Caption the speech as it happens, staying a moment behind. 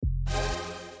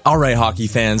All right, hockey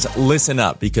fans, listen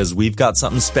up because we've got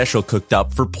something special cooked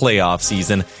up for playoff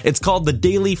season. It's called the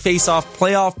Daily Face-Off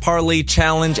Playoff Parlay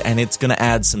Challenge, and it's going to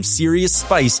add some serious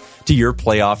spice to your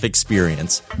playoff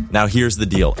experience. Now, here's the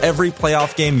deal. Every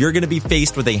playoff game, you're going to be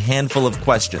faced with a handful of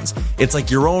questions. It's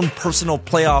like your own personal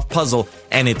playoff puzzle,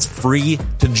 and it's free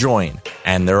to join.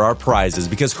 And there are prizes,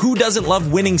 because who doesn't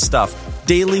love winning stuff?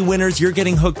 Daily winners, you're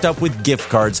getting hooked up with gift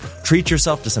cards. Treat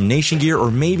yourself to some Nation gear or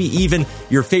maybe even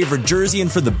your favorite jersey.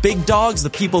 And for the big dogs, the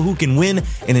people who can win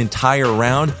an entire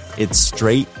round, it's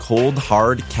straight, cold,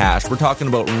 hard cash. We're talking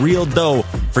about real dough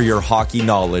for your hockey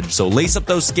knowledge. So lace up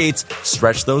those skates,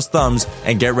 stretch those thumbs,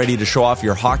 and get ready to show off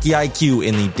your hockey IQ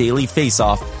in the Daily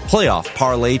Face-Off Playoff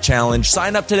Parlay Challenge.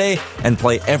 Sign up today and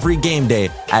play every game day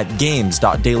at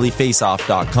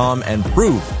games.dailyfaceoff.com and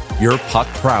prove your puck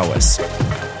prowess.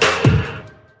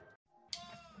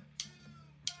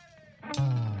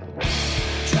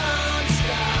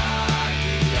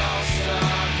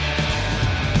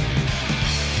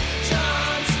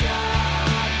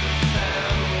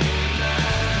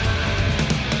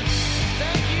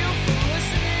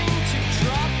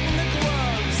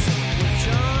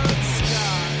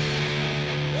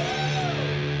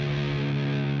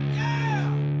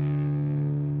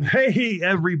 Hey,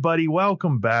 everybody.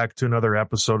 Welcome back to another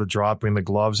episode of Dropping the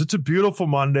Gloves. It's a beautiful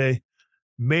Monday,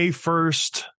 May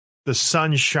 1st. The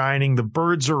sun's shining. The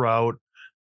birds are out.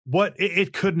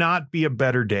 It could not be a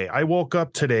better day. I woke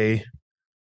up today.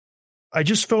 I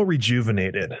just felt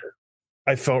rejuvenated.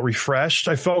 I felt refreshed.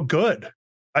 I felt good.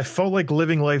 I felt like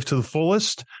living life to the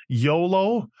fullest.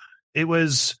 YOLO. It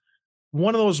was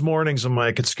one of those mornings I'm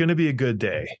like, it's going to be a good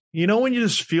day. You know, when you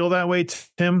just feel that way,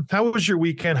 Tim? How was your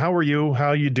weekend? How are you? How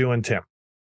are you doing, Tim?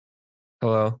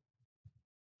 Hello.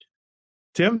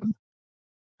 Tim?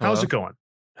 How's it going?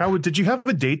 Did you have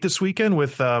a date this weekend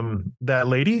with that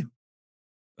lady?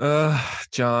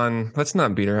 John, let's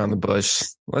not beat around the bush.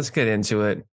 Let's get into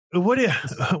it. What?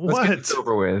 Let's get this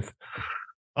over with.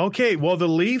 Okay, well, the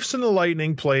Leafs and the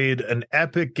Lightning played an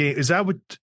epic game. Is that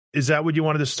what you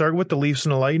wanted to start with, the Leafs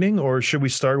and the Lightning, or should we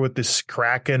start with this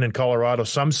Kraken in Colorado?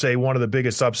 Some say one of the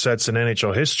biggest upsets in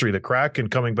NHL history, the Kraken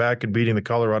coming back and beating the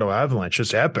Colorado Avalanche.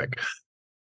 Just epic.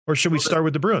 Or should we start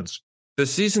with the Bruins? The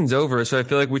season's over, so I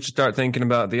feel like we should start thinking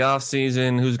about the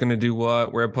offseason, who's going to do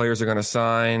what, where players are going to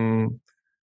sign,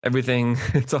 everything.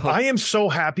 I am so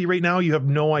happy right now. You have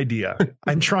no idea.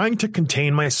 I'm trying to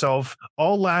contain myself.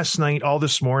 All last night, all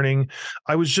this morning,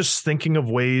 I was just thinking of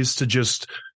ways to just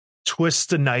twist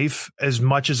the knife as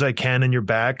much as I can in your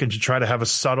back and to try to have a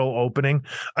subtle opening.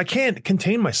 I can't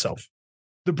contain myself.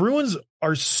 The Bruins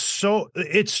are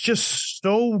it's just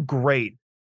so great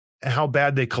how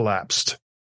bad they collapsed.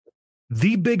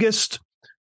 The biggest,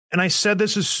 and I said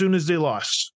this as soon as they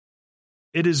lost,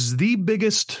 it is the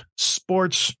biggest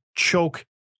sports choke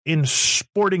in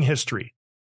sporting history,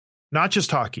 not just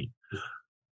hockey,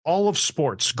 all of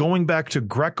sports, going back to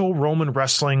Greco-Roman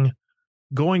wrestling,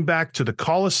 going back to the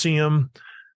Colosseum,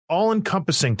 all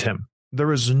encompassing, Tim.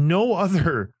 There is no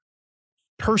other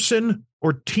person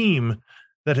or team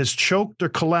that has choked or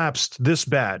collapsed this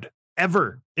bad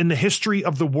ever in the history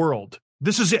of the world.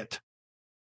 This is it.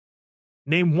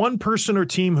 Name one person or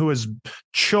team who has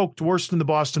choked worse than the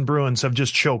Boston Bruins have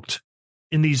just choked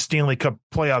in these Stanley Cup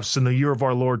playoffs in the year of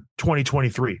our Lord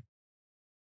 2023.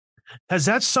 Has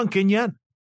that sunk in yet?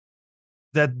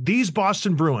 That these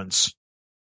Boston Bruins,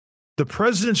 the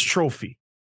President's Trophy,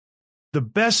 the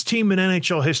best team in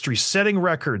NHL history, setting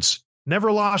records,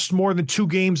 never lost more than 2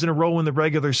 games in a row in the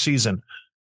regular season,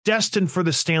 destined for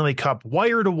the Stanley Cup,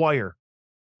 wire to wire.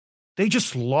 They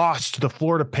just lost to the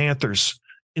Florida Panthers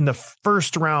in the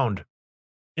first round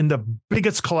in the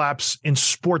biggest collapse in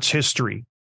sports history.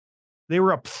 They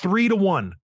were up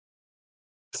 3-1.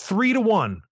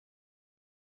 3-1.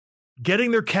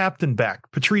 Getting their captain back,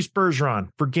 Patrice Bergeron,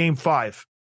 for Game 5.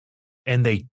 And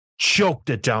they choked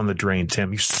it down the drain,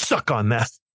 Tim. You suck on that.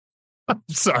 I'm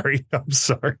sorry.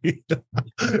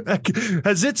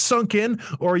 Has it sunk in,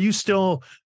 or are you still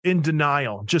in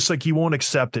denial, just like you won't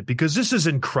accept it? Because this is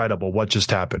incredible what just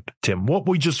happened, Tim. What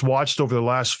we just watched over the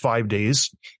last 5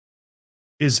 days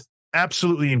is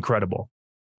absolutely incredible.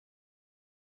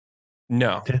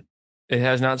 No, it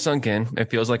has not sunk in. It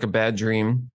feels like a bad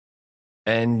dream.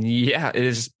 And yeah, it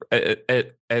is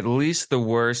at least the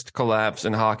worst collapse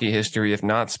in hockey history, if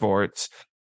not sports.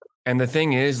 And the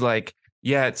thing is, like,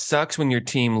 yeah, it sucks when your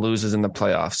team loses in the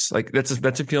playoffs. Like, that's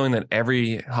a feeling that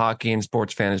every hockey and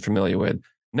sports fan is familiar with.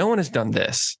 No one has done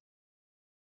this.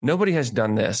 Nobody has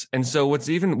done this. And so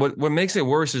what makes it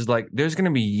worse is, like, there's going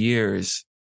to be years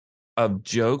of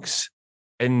jokes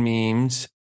and memes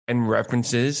and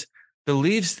references. The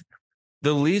Leafs,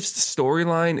 The Leafs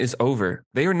storyline is over.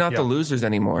 They are not the losers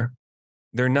anymore.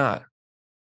 They're not.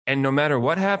 And no matter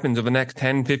what happens over the next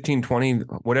 10, 15, 20,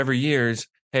 whatever years,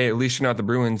 hey, at least you're not the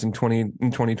Bruins in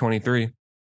 2023.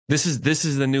 This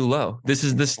is the new low. This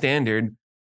is the standard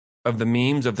of the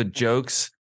memes, of the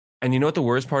jokes. And you know what the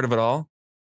worst part of it all?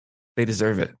 They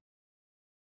deserve it.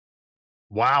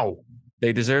 Wow.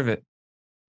 They deserve it.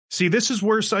 See, this is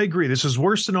worse. I agree. This is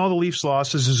worse than all the Leafs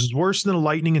losses. This is worse than the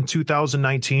Lightning in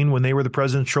 2019 when they were the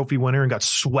President's Trophy winner and got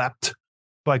swept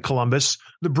by Columbus.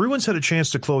 The Bruins had a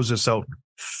chance to close this out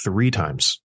 3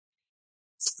 times.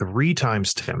 3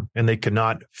 times, Tim, and they could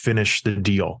not finish the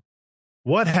deal.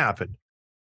 What happened?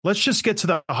 Let's just get to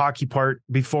the hockey part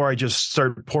before I just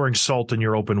start pouring salt in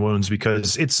your open wounds,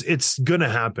 because it's going to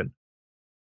happen.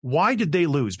 Why did they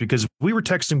lose? Because we were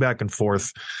texting back and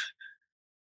forth.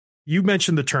 You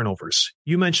mentioned the turnovers.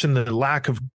 You mentioned the lack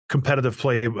of competitive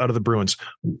play out of the Bruins.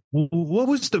 What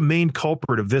was the main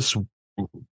culprit of this?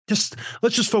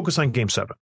 Let's just focus on Game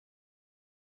 7.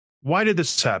 Why did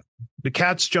this happen? The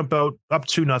Cats jump out up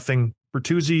 2-0.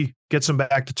 Bertuzzi gets them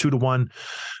back to 2-1.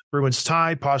 Bruins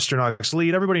tie. Pasternak's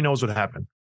lead. Everybody knows what happened.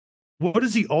 What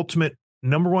is the ultimate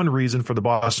number one reason for the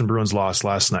Boston Bruins loss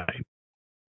last night?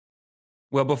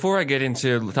 Well, before I get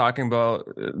into talking about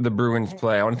the Bruins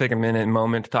play, I want to take a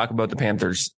moment to talk about the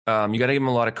Panthers. You got to give them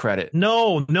a lot of credit.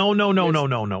 No.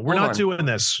 We're not doing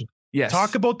this. Yes.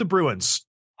 Talk about the Bruins.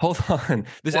 Hold on.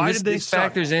 This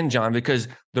factors in, John, because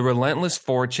the relentless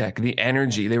forecheck, the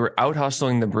energy, they were out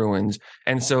hustling the Bruins.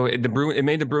 And so it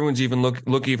made the Bruins even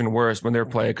look even worse when they were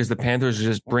playing, because the Panthers are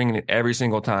just bringing it every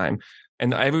single time.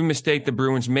 And every mistake the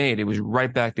Bruins made, it was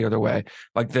right back the other way.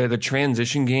 Like the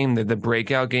transition game, the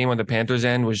breakout game on the Panthers'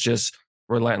 end was just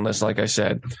relentless, like I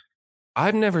said.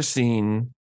 I'm just going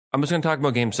to talk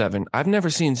about Game 7. I've never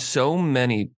seen so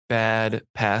many bad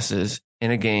passes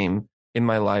in a game in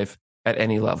my life at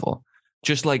any level.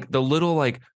 Just like the little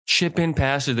like chip-in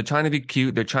passes. They're trying to be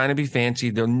cute. They're trying to be fancy.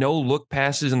 There are no-look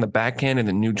passes in the backhand in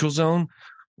the neutral zone.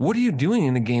 What are you doing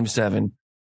in the Game 7?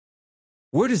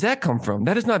 Where does that come from?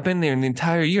 That has not been there in the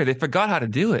entire year. They forgot how to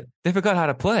do it. They forgot how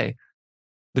to play.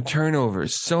 The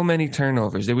turnovers, so many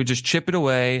turnovers. They would just chip it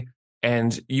away,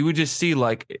 and you would just see,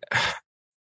 like,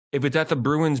 if it's at the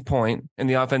Bruins point in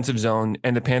the offensive zone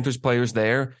and the Panthers players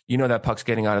there, you know that puck's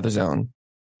getting out of the zone.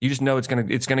 You just know it's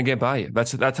gonna get by you.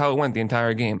 That's how it went the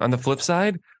entire game. On the flip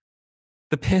side,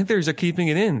 the Panthers are keeping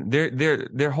it in.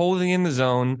 They're holding in the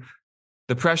zone.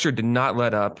 The pressure did not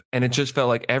let up, and it just felt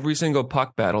like every single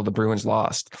puck battle the Bruins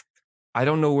lost. I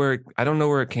don't know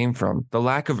where it came from. The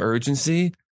lack of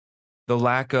urgency, the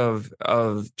lack of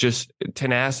just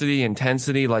tenacity,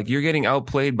 intensity. Like, you're getting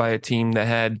outplayed by a team that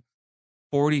had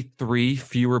 43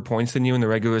 fewer points than you in the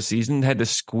regular season, had to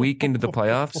squeak into the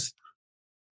playoffs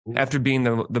after being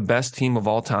the best team of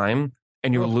all time,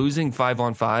 and you're losing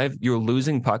 5-on-5. You're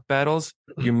losing puck battles.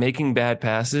 You're making bad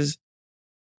passes.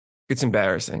 It's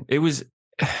embarrassing. It was.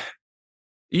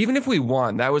 Even if we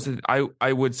won, I would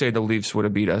say the Leafs would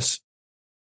have beat us.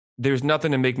 There's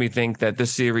nothing to make me think that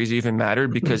this series even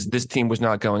mattered, because this team was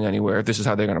not going anywhere if this is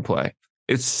how they're going to play.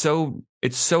 It's so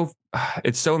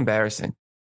embarrassing.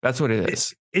 That's what it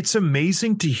is. It's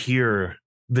amazing to hear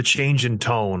the change in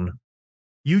tone.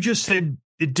 You just said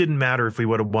it didn't matter if we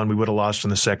would have won, we would have lost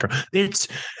in the second.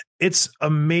 It's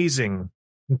amazing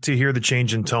to hear the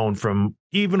change in tone from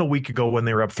even a week ago when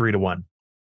they were up 3-1.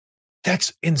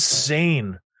 That's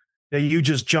insane that you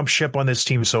just jump ship on this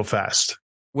team so fast.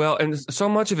 Well, and so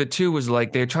much of it, too, was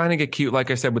like they're trying to get cute, like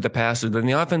I said, with the passes. But in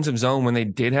the offensive zone, when they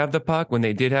did have the puck, when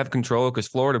they did have control, because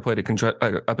Florida played a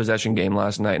possession game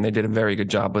last night, and they did a very good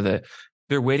job with it.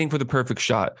 They're waiting for the perfect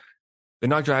shot. They're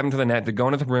not driving to the net. They're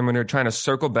going to the perimeter, trying to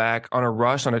circle back on a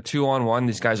rush, on a 2-on-1.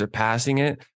 These guys are passing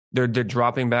it. They're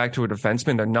dropping back to a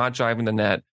defenseman. They're not driving the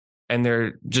net, and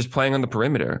they're just playing on the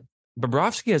perimeter.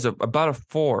 Bobrovsky has about a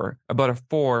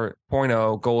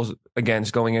 4.0 goals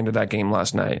against going into that game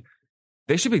last night.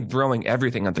 They should be throwing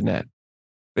everything at the net.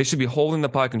 They should be holding the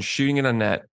puck and shooting it on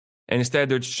net. And instead,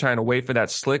 they're just trying to wait for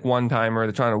that slick one-timer.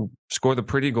 They're trying to score the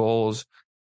pretty goals.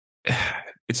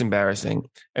 It's embarrassing.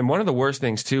 And one of the worst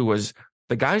things, too, was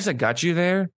the guys that got you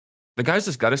there, the guys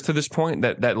that got us to this point,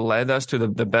 that led us to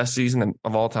the best season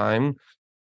of all time,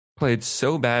 played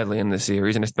so badly in this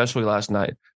series, and especially last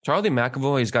night. Charlie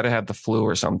McAvoy's got to have the flu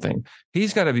or something.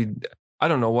 He's got to be, I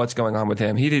don't know what's going on with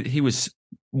him. He was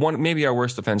maybe our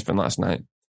worst defenseman last night.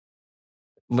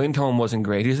 Lindholm wasn't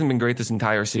great. He hasn't been great this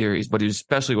entire series, but he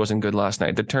especially wasn't good last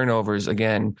night. The turnovers,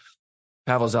 again,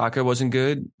 Pavel Zacha wasn't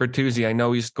good. Bertuzzi, I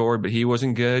know he scored, but he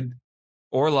wasn't good.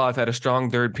 Orlov had a strong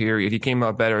third period. He came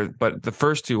out better, but the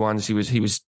first 2 ones, he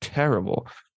was terrible.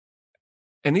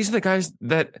 And these are the guys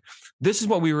that this is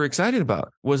what we were excited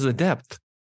about, was the depth,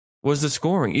 was the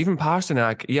scoring. Even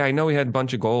Pasternak, yeah, I know he had a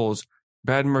bunch of goals.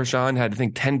 Brad Marchand had, I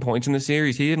think, 10 points in the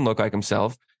series. He didn't look like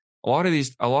himself. A lot of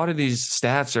these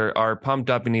stats are pumped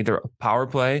up in either power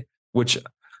play, which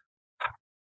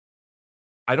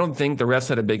I don't think the refs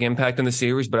had a big impact in the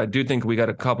series, but I do think we got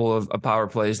a couple of power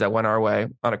plays that went our way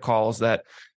on a calls that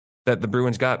the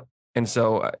Bruins got. And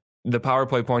so the power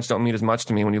play points don't mean as much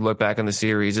to me when you look back on the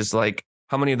series. It's like,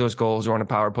 how many of those goals were on a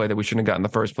power play that we shouldn't have got in the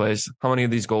first place? How many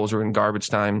of these goals were in garbage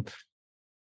time?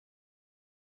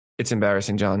 It's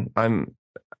embarrassing, John.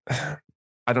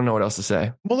 I don't know what else to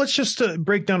say. Well, let's just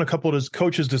break down a couple of his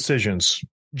coach's decisions.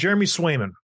 Jeremy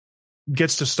Swayman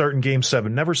gets to start in Game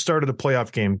 7. Never started a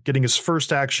playoff game, getting his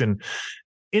first action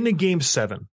in a Game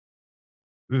 7.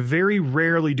 Very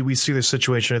rarely do we see this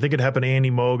situation. I think it happened to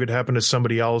Andy Moog. It happened to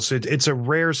somebody else. It's a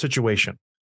rare situation.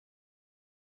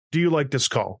 Do you like this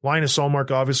call? Linus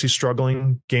Ullmark obviously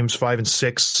struggling. Games 5 and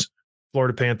 6.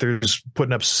 Florida Panthers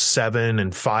putting up 7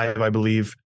 and 5, I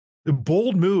believe. A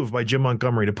bold move by Jim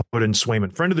Montgomery to put in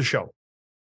Swayman, friend of the show.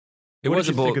 What did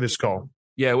you think of this call?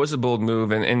 Yeah, it was a bold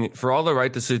move. And for all the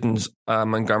right decisions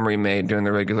Montgomery made during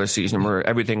the regular season where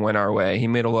everything went our way, he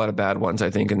made a lot of bad ones, I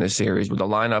think, in this series with the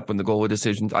lineup and the goalie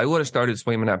decisions. I would have started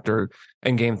Swayman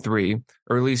in Game 3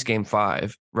 or at least Game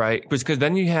 5, right? Because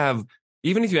then you have,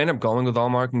 even if you end up going with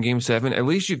Ullmark in Game 7, at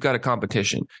least you've got a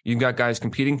competition. You've got guys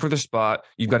competing for the spot.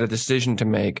 You've got a decision to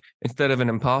make instead of an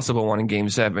impossible one in Game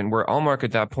 7 where Ullmark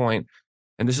at that point,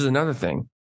 and this is another thing,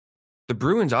 the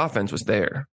Bruins offense was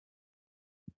there.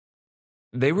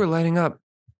 They were lighting up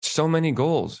so many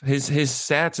goals. His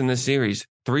stats in this series,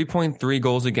 3.3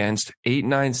 goals against,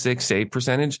 8.96 save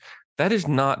percentage. That is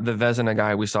not the Vezina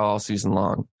guy we saw all season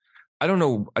long. I don't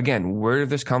know, again, where did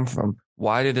this come from?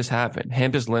 Why did this happen?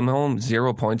 Hampus Lindholm,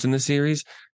 0 points in the series,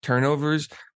 turnovers.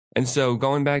 And so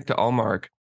going back to Ullmark,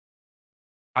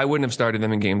 I wouldn't have started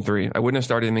them in Game 3. I wouldn't have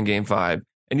started them in Game 5.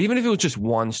 And even if it was just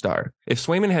one start, if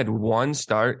Swayman had one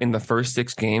start in the first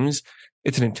 6 games,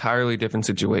 it's an entirely different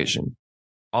situation.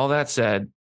 All that said,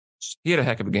 he had a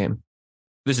heck of a game.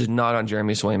 This is not on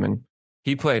Jeremy Swayman.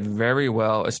 He played very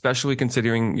well, especially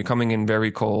considering you're coming in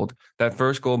very cold. That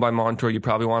first goal by Montour, you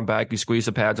probably want back. You squeeze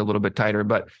the pads a little bit tighter,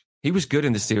 but he was good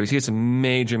in the series. He had some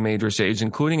major saves,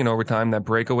 including in overtime, that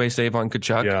breakaway save on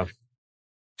Tkachuk. Yeah.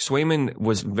 Swayman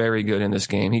was very good in this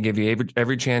game. He gave you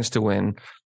every chance to win.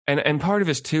 And part of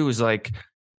this, too, is like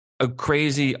a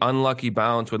crazy, unlucky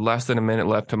bounce with less than a minute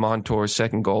left to Montour's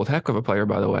second goal. Heck of a player,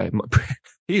 by the way.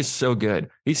 He is so good.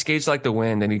 He skates like the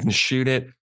wind and he can shoot it.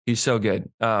 He's so good.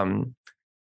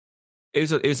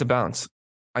 It was a bounce.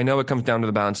 I know it comes down to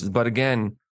the bounces, but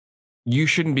again, you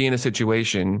shouldn't be in a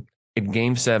situation in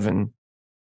Game 7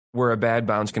 where a bad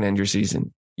bounce can end your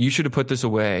season. You should have put this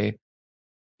away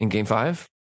in Game 5,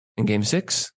 in Game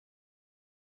 6.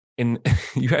 And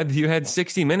you had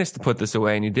 60 minutes to put this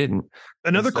away and you didn't.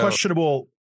 Another questionable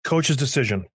coach's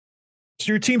decision.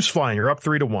 So your team's fine. You're up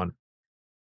 3-1.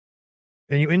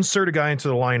 And you insert a guy into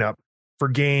the lineup for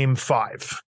Game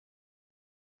 5.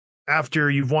 After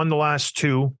you've won the last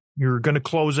 2, you're going to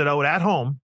close it out at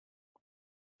home.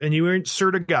 And you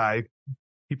insert a guy.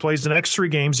 He plays the next 3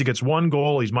 games. He gets 1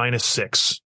 goal. He's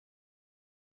 -6.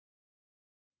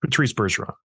 Patrice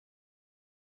Bergeron.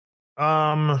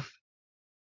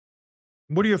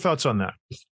 What are your thoughts on that?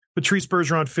 Patrice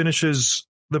Bergeron finishes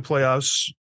the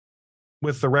playoffs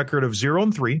with the record of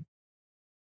 0-3.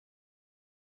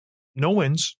 No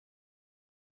wins.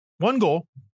 1 goal.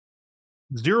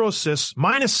 0 assists.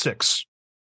 -6.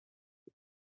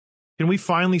 Can we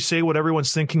finally say what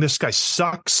everyone's thinking? This guy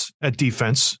sucks at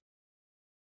defense.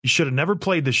 He should have never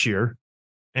played this year,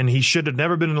 and he should have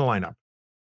never been in the lineup.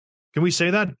 Can we say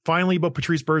that finally about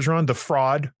Patrice Bergeron, the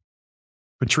fraud?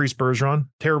 Patrice Bergeron,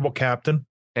 terrible captain.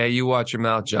 Hey, you watch your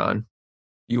mouth, John.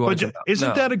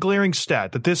 Isn't that a glaring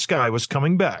stat that this guy was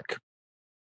coming back?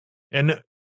 And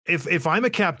if I'm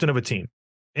a captain of a team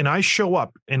and I show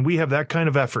up and we have that kind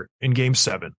of effort in Game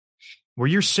 7, where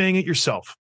you're saying it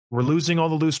yourself, we're losing all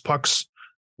the loose pucks,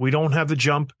 we don't have the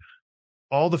jump,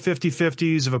 all the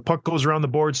 50-50s, if a puck goes around the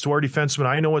boards to our defenseman,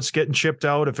 I know it's getting chipped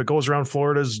out. If it goes around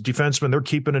Florida's defenseman, they're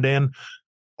keeping it in.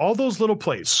 All those little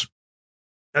plays,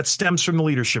 that stems from the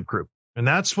leadership group. And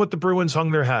that's what the Bruins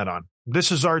hung their hat on.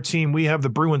 This is our team. We have the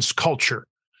Bruins culture.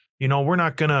 We're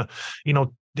not going to,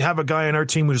 have a guy on our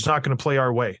team who's not going to play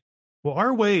our way. Well,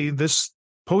 our way this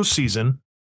postseason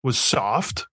was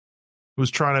soft. It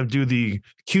was trying to do the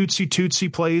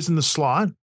cutesy plays in the slot.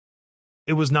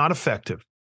 It was not effective.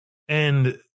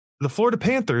 And the Florida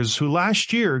Panthers, who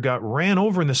last year got ran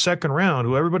over in the second round,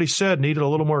 who everybody said needed a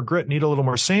little more grit, needed a little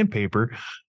more sandpaper,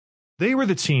 they were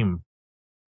the team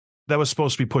that was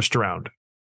supposed to be pushed around.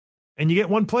 And you get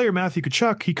one player, Matthew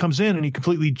Tkachuk, he comes in and he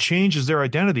completely changes their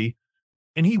identity.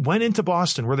 And he went into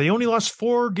Boston, where they only lost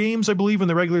 4 games, I believe, in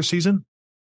the regular season.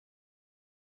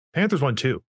 Panthers won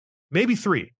 2, maybe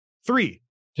 3.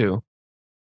 2.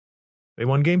 They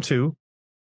won game 2,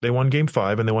 they won game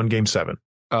 5, and they won game 7.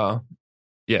 Oh,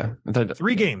 yeah.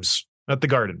 3 games at the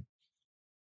Garden.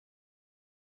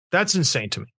 That's insane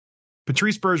to me.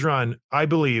 Patrice Bergeron, I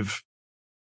believe,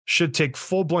 should take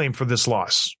full blame for this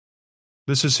loss.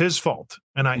 This is his fault.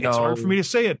 And it's hard for me to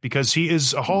say it because he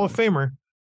is a Hall of Famer,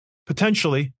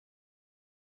 potentially.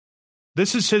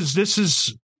 This is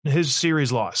his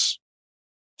series loss.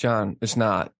 John, it's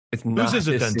not. It's not. Whose is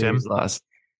it then, Tim? Loss.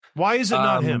 Why is it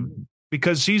not him?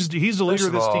 Because he's the leader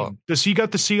of this team. Does he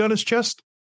got the C on his chest?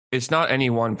 It's not any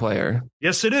one player.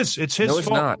 Yes, it is. It's his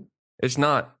fault. It's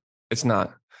not.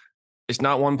 It's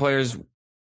not one player's.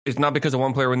 It's not because of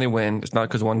one player when they win. It's not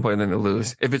because of one player then they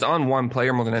lose. If it's on one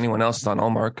player more than anyone else, it's on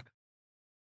Ullmark.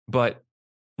 But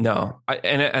no, I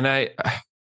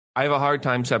have a hard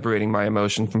time separating my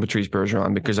emotion from Patrice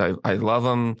Bergeron because I love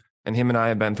him, and him and I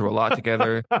have been through a lot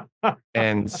together,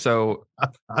 and so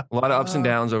a lot of ups and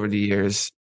downs over the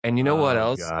years. And you know what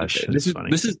else? Gosh, this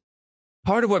is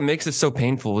part of what makes it so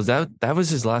painful. Was that was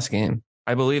his last game?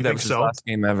 I believe that was his last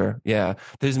game ever. Yeah,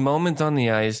 there's moments on the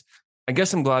ice. I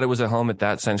guess I'm glad it was at home at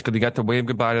that sense because he got to wave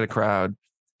goodbye to the crowd.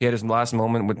 He had his last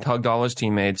moment with hugged all his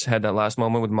teammates, had that last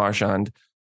moment with Marchand,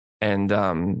 and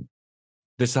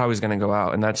this is how he's going to go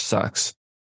out, and that sucks.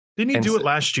 Didn't he do it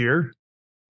last year?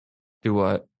 Do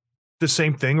what? The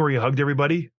same thing where he hugged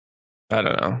everybody? I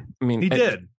don't know. I mean, he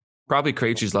did. Probably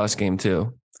Krejci's last game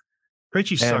too.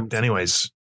 Krejci sucked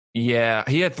anyways. Yeah,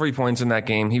 he had 3 points in that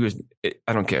game.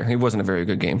 I don't care. He wasn't a very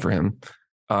good game for him.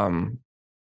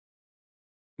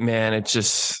 Man, it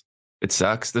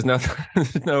sucks. There's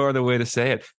no other way to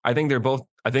say it. I think they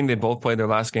both played their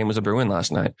last game as a Bruin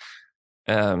last night.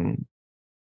 And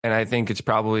I think it's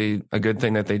probably a good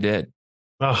thing that they did.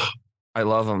 Oh. I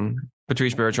love them.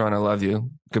 Patrice Bergeron, I love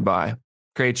you. Goodbye.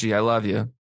 Krejci, I love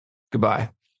you. Goodbye.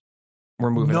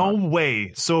 We're moving on. No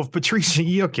way. So if Patrice,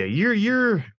 okay,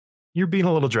 you're being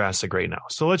a little drastic right now.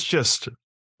 So let's just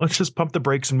pump the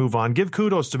brakes and move on. Give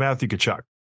kudos to Matthew Tkachuk.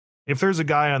 If there's a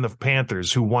guy on the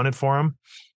Panthers who won it for him,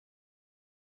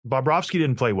 Bobrovsky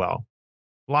didn't play well.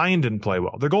 Lyon didn't play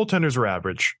well. Their goaltenders were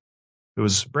average. It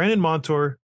was Brandon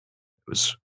Montour. It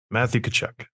was Matthew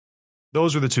Tkachuk.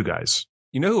 Those were the 2 guys.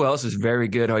 You know who else is very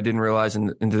good who I didn't realize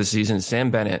into the season? Sam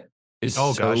Bennett. He's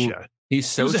so he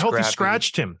was a healthy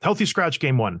scratch, Tim. Healthy scratch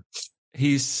game 1.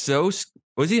 He's so...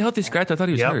 Was he a healthy scratch? I thought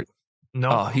he was hurt. No.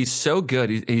 Oh, he's so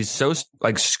good. He's so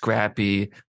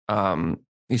scrappy.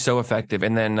 He's so effective.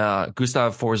 And then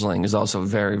Gustav Forsling is also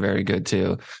very, very good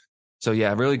too. So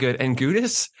yeah, really good. And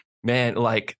Gudas, man,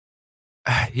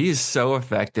 he is so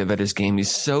effective at his game. He's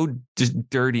so just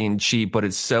dirty and cheap, but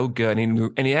it's so good.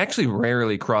 And he actually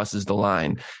rarely crosses the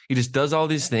line. He just does all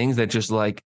these things that just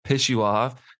piss you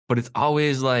off, but it's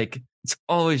always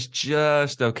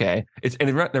just okay. The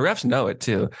refs know it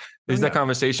too. There's that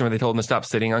conversation where they told him to stop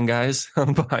sitting on guys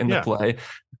behind the play.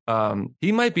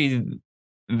 He might be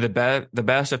the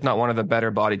best, if not one of the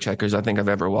better body checkers I think I've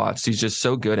ever watched. He's just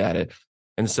so good at it.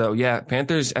 And so, yeah,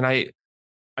 Panthers, and I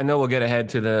know we'll get ahead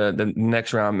to the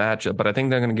next round matchup, but I think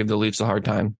they're going to give the Leafs a hard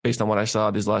time based on what I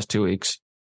saw these last 2 weeks.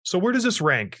 So where does this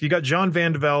rank? You got John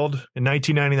Van de Velde in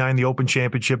 1999, the Open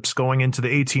Championships, going into the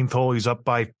 18th hole. He's up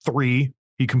by 3.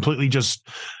 He completely just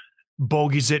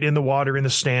bogeys it in the water, in the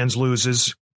stands,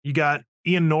 loses. You got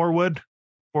Ian Norwood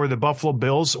for the Buffalo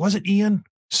Bills. Was it Ian?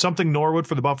 Something Norwood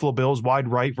for the Buffalo Bills, wide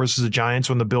right versus the Giants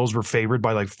when the Bills were favored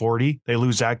by 40. They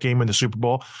lose that game in the Super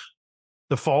Bowl.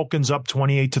 The Falcons up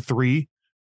 28-3.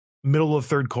 Middle of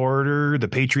third quarter, the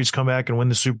Patriots come back and win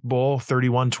the Super Bowl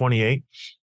 31-28.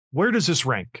 Where does this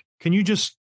rank?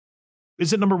 Is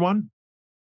it number 1?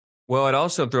 Well, I'd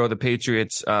also throw the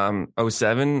Patriots 07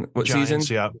 Giants,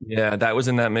 season. Yeah, that was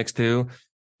in that mix too.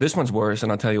 This one's worse,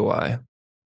 and I'll tell you why.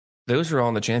 Those were all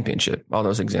in the championship, all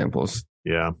those examples.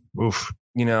 Yeah. Oof.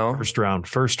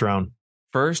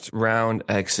 First round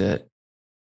exit.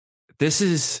 This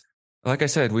is, like I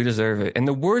said, we deserve it. And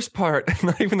the worst part,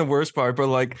 not even the worst part,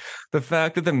 but the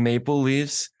fact that the Maple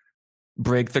Leafs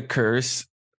break the curse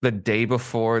the day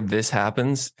before this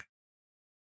happens,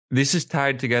 this is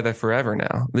tied together forever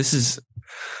now. This is,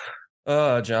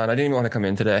 John, I didn't even want to come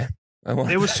in today.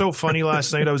 It was so funny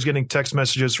last night. I was getting text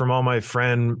messages from all my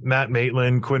friend Matt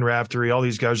Maitland, Quinn Raftery, all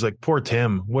these guys poor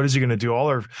Tim. What is he going to do? All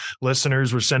our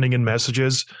listeners were sending in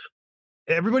messages.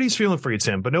 Everybody's feeling for you,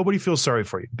 Tim, but nobody feels sorry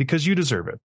for you because you deserve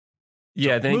it.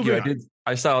 Yeah, thank you.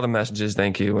 I saw all the messages.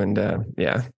 Thank you. And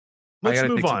yeah, let's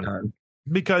move on.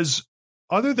 because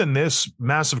other than this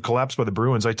massive collapse by the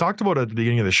Bruins, I talked about it at the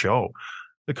beginning of the show,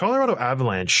 the Colorado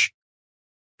Avalanche,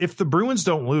 if the Bruins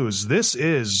don't lose, this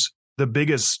is the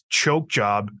biggest choke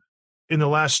job in the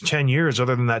last 10 years,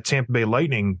 other than that Tampa Bay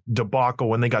Lightning debacle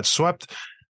when they got swept.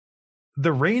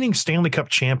 The reigning Stanley Cup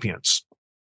champions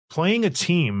playing a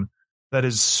team that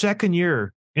is second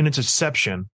year in its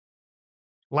inception,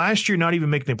 last year not even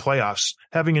making the playoffs,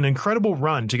 having an incredible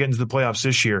run to get into the playoffs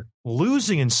this year,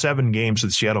 losing in 7 games to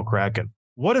the Seattle Kraken.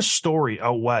 What a story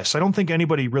out west. I don't think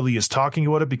anybody really is talking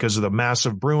about it because of the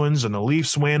massive Bruins and the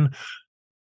Leafs win.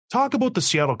 Talk about the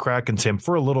Seattle Kraken, Tim,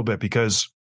 for a little bit, because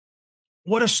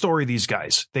what a story, these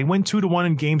guys. They win 2-1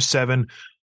 in Game 7,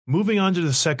 moving on to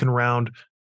the second round.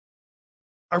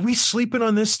 Are we sleeping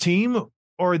on this team,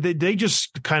 or did they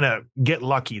just kind of get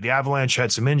lucky? The Avalanche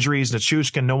had some injuries.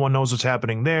 Nichushkin, no one knows what's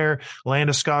happening there.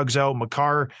 Landeskog's out.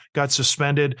 Makar got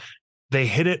suspended. They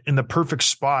hit it in the perfect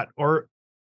spot. Or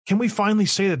can we finally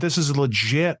say that this is a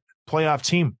legit playoff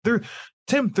team?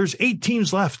 Tim, there's 8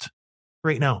 teams left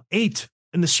right now. 8.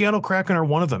 And the Seattle Kraken are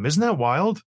one of them. Isn't that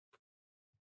wild?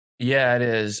 Yeah, it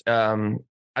is. They're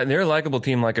a likable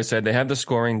team, like I said. They have the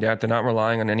scoring depth. They're not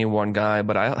relying on any one guy.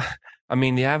 But I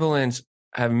mean, the Avalanche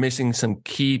have missing some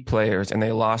key players, and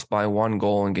they lost by 1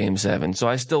 goal in Game 7. So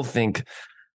I still think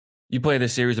you play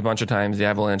this series a bunch of times, the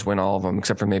Avalanche win all of them,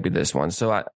 except for maybe this one.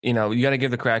 So you got to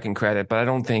give the Kraken credit, but I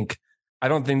don't think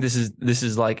this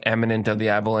is like eminent of the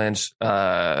Avalanche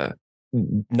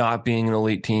not being an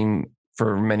elite team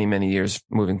for many, many years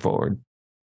moving forward.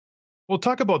 We'll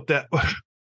talk about that.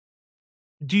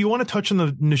 Do you want to touch on the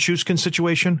Nichushkin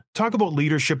situation? Talk about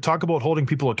leadership. Talk about holding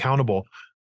people accountable.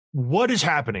 What is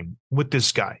happening with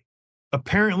this guy?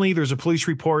 Apparently, there's a police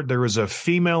report. There was a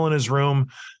female in his room.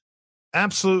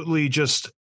 Absolutely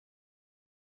just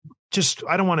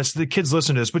I don't want to, the kids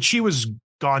listen to this, but she was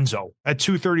gonzo at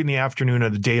 2:30 in the afternoon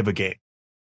of the day of a game.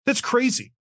 That's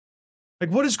crazy. Like,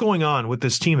 what is going on with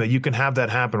this team that you can have that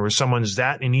happen where someone's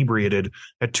that inebriated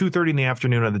at 2:30 in the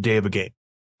afternoon of the day of a game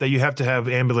that you have to have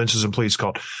ambulances and police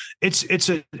called? It's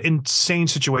an insane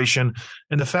situation.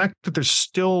 And the fact that there's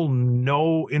still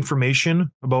no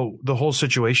information about the whole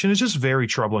situation is just very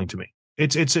troubling to me.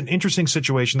 It's an interesting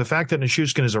situation. The fact that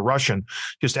Nichushkin is a Russian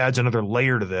just adds another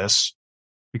layer to this,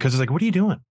 because it's like, what are you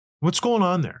doing? What's going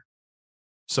on there?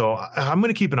 So I'm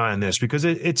going to keep an eye on this, because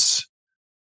it's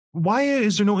why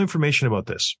is there no information about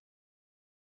this?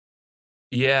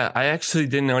 Yeah, I actually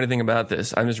didn't know anything about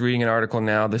this. I'm just reading an article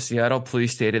now. The Seattle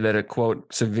police stated that a,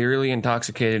 quote, severely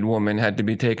intoxicated woman had to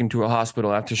be taken to a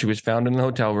hospital after she was found in the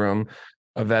hotel room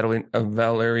of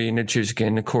Valery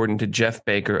Nichushkin, according to Jeff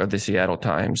Baker of the Seattle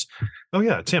Times. Oh,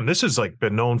 yeah, Tim, this has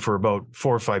been known for about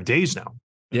 4 or 5 days now.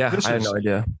 Yeah, I had no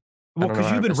idea. Well,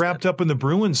 because you've been wrapped up in the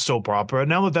Bruins soap opera.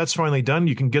 Now that that's finally done,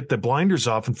 you can get the blinders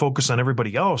off and focus on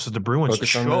everybody else. That the Bruins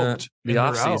choked the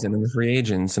offseason and the free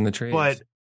agents and the trades. But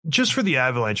just for the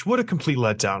Avalanche, what a complete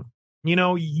letdown.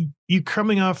 You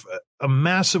coming off a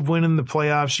massive win in the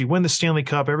playoffs. You win the Stanley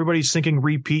Cup. Everybody's thinking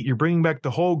repeat. You're bringing back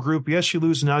the whole group. Yes, you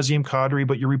lose Nazem Kadri,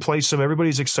 but you replace him.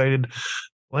 Everybody's excited.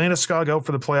 Landeskog out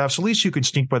for the playoffs. At least you could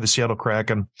sneak by the Seattle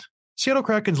Kraken. Seattle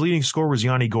Kraken's leading scorer was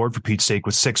Yanni Gourde, for Pete's sake,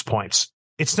 with 6 points.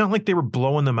 It's not like they were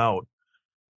blowing them out.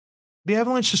 The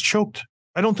Avalanche just choked.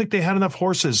 I don't think they had enough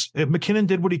horses. McKinnon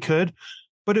did what he could,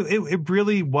 but it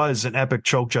really was an epic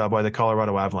choke job by the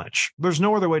Colorado Avalanche. There's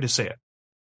no other way to say it.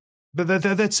 But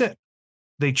that's it.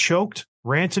 They choked.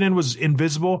 Rantanen was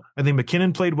invisible. I think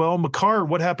McKinnon played well. Makar,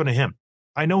 what happened to him?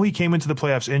 I know he came into the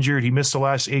playoffs injured. He missed the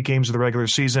last 8 games of the regular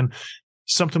season.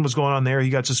 Something was going on there.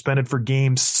 He got suspended for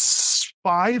game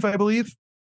 5, I believe.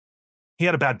 He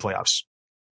had a bad playoffs.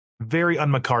 Very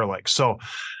un-Makar-like. So,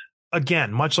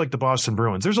 again, much like the Boston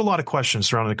Bruins, there's a lot of questions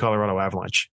surrounding the Colorado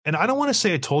Avalanche. And I don't want to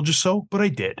say I told you so, but I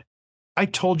did. I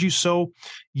told you so.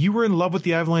 You were in love with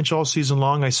the Avalanche all season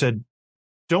long. I said,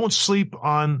 don't sleep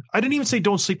on... I didn't even say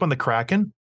don't sleep on the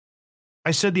Kraken. I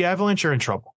said the Avalanche are in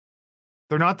trouble.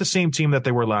 They're not the same team that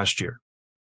they were last year.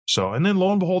 So, and then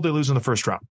lo and behold, they lose in the first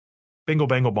round. Bingo,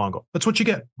 bango, bongo. That's what you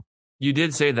get. You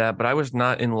did say that, but I was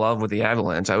not in love with the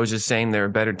Avalanche. I was just saying they're a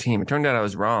better team. It turned out I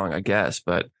was wrong, I guess.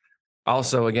 But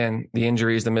also, again, the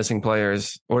injuries, the missing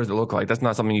players, what does it look like? That's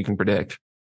not something you can predict.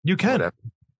 You can. Whatever.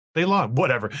 They lost.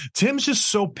 Whatever. Tim's just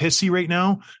so pissy right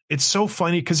now. It's so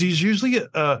funny because he's usually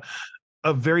a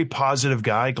very positive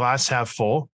guy, glass half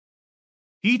full.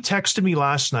 He texted me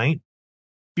last night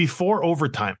before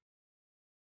overtime.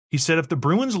 He said, if the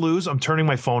Bruins lose, I'm turning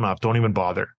my phone off. Don't even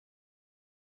bother.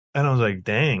 And I was like,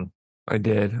 dang. I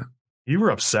did. You were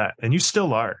upset, and you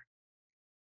still are.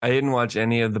 I didn't watch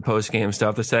any of the post-game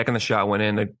stuff. The second the shot went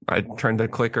in, I turned the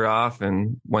clicker off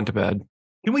and went to bed.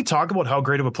 Can we talk about how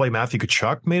great of a play Matthew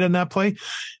Tkachuk made on that play?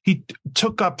 He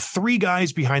took up 3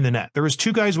 guys behind the net. There was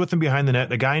 2 guys with him behind the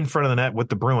net, a guy in front of the net with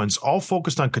the Bruins, all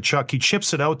focused on Tkachuk. He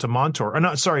chips it out to Montour. Or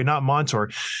not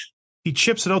Montour. He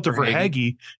chips it out to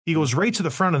Verhaeghe. He goes right to the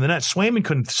front of the net. Swayman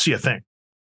couldn't see a thing.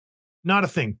 Not a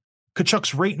thing.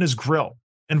 Tkachuk's right in his grill.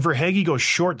 And Verhaeghe goes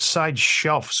short side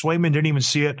shelf. Swayman didn't even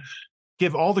see it.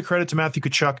 Give all the credit to Matthew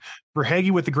Tkachuk.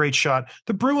 Verhaeghe with the great shot.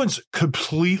 The Bruins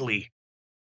completely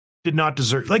did not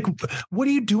deserve. Like, what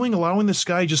are you doing allowing this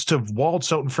guy just to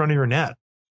waltz out in front of your net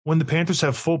when the Panthers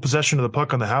have full possession of the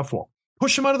puck on the half wall?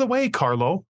 Push him out of the way,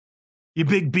 Carlo. You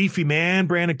big beefy man,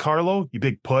 Brandon Carlo. You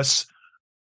big puss.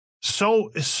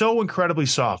 So incredibly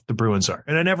soft the Bruins are.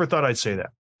 And I never thought I'd say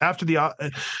that. After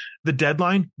the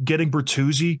deadline, getting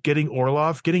Bertuzzi, getting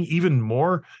Orlov, getting even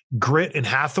more grit and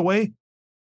Hathaway,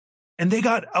 and they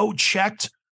got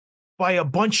out-checked by a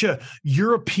bunch of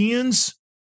Europeans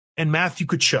and Matthew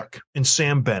Tkachuk and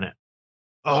Sam Bennett.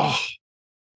 Oh,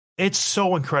 it's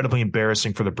so incredibly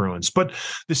embarrassing for the Bruins. But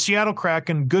the Seattle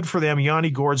Kraken, good for them. Yanni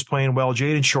Gourde's playing well.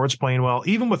 Jaden Short's playing well.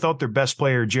 Even without their best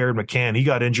player, Jared McCann, he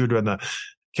got injured when the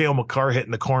Cale Makar hit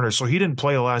in the corner, so he didn't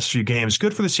play the last few games.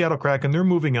 Good for the Seattle Kraken. They're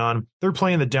moving on. They're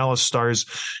playing the Dallas Stars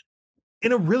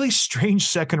in a really strange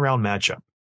second-round matchup.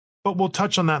 But we'll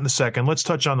touch on that in a second. Let's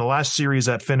touch on the last series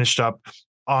that finished up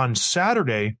on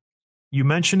Saturday. You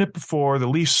mentioned it before, the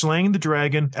Leafs slaying the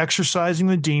Dragon, exercising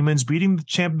the Demons, beating the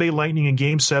Tampa Bay Lightning in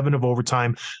Game 7 of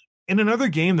overtime. In another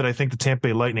game that I think the Tampa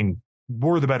Bay Lightning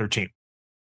were the better team.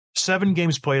 7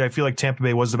 games played, I feel like Tampa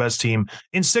Bay was the best team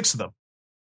in 6 of them.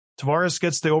 Tavares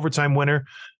gets the overtime winner,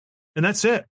 and that's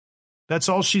it. That's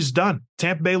all she's done.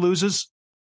 Tampa Bay loses.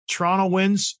 Toronto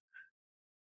wins.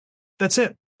 That's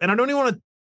it. And I don't even want to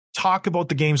talk about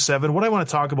the Game 7. What I want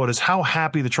to talk about is how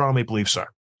happy the Toronto Maple Leafs are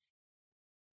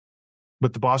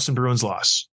with the Boston Bruins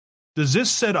loss. Does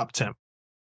this set up, Tim,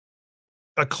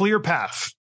 a clear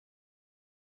path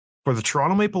for the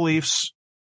Toronto Maple Leafs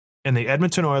and the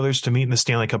Edmonton Oilers to meet in the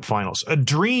Stanley Cup Finals? A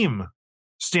dream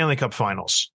Stanley Cup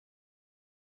Finals.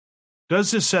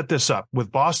 Does this set this up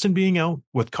with Boston being out,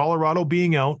 with Colorado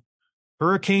being out?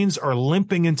 Hurricanes are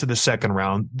limping into the second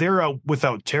round. They're out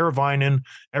without Teravainen.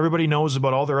 Everybody knows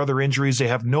about all their other injuries. They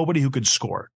have nobody who could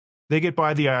score. They get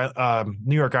by the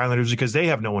New York Islanders because they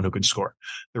have no one who can score.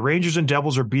 The Rangers and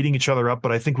Devils are beating each other up,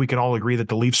 but I think we can all agree that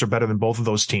the Leafs are better than both of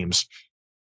those teams.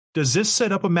 Does this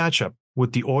set up a matchup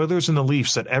with the Oilers and the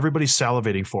Leafs that everybody's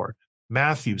salivating for?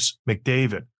 Matthews,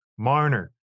 McDavid,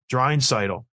 Marner,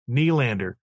 Draisaitl,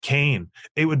 Nylander, Kane.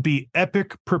 It would be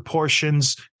epic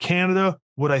proportions. Canada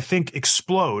would, I think,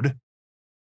 explode.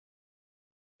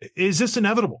 Is this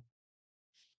inevitable?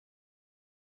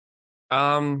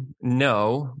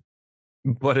 No,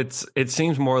 but it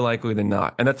seems more likely than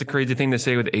not. And that's a crazy thing to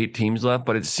say with 8 teams left,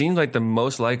 but it seems like the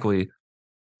most likely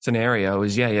scenario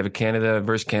is, you have a Canada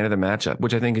versus Canada matchup,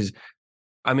 which I think is,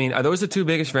 are those the 2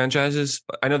 biggest franchises?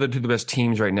 I know they're 2 of the best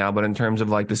teams right now, but in terms of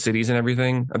like the cities and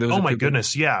everything, are those my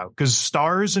goodness, yeah. Because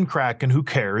Stars and Kraken, who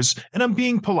cares? And I'm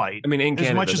being polite. In Canada,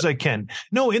 as much as I can.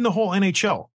 No, in the whole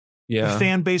NHL. Yeah. The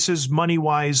fan bases, money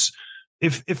wise.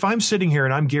 If I'm sitting here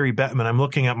and I'm Gary Bettman, I'm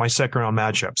looking at my second round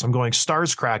matchups. I'm going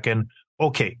Stars Kraken.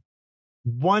 Okay.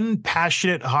 One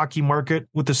passionate hockey market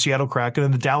with the Seattle Kraken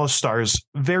and the Dallas Stars,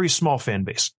 very small fan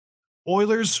base.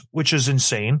 Oilers, which is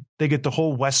insane. They get the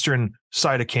whole western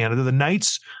side of Canada. The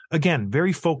Knights, again,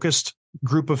 very focused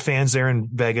group of fans there in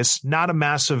Vegas. Not a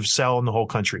massive sell in the whole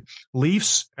country.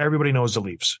 Leafs, everybody knows the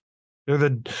Leafs. They're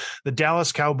the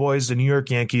Dallas Cowboys, the New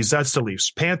York Yankees. That's the Leafs.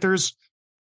 Panthers,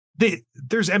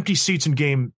 there's empty seats in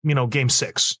game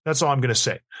 6. That's all I'm going to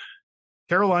say.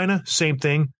 Carolina, same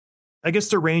thing. I guess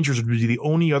the Rangers would be the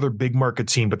only other big market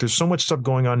team, but there's so much stuff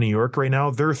going on in New York right now.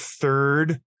 They're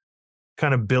third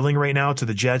kind of billing right now to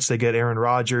the Jets. They get Aaron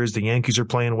Rodgers. The Yankees are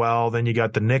playing well. Then you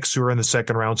got the Knicks who are in the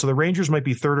second round. So the Rangers might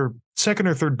be second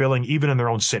or third billing even in their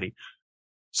own city.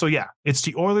 So yeah, it's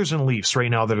the Oilers and Leafs right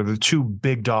now that are the 2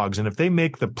 big dogs. And if they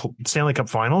make the Stanley Cup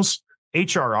Finals,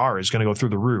 HRR is going to go through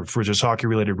the roof for just hockey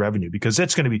related revenue because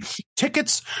it's going to be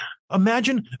tickets.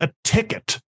 Imagine a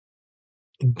ticket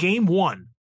Game 1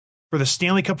 for the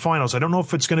Stanley Cup Finals. I don't know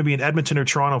if it's going to be in Edmonton or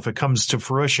Toronto if it comes to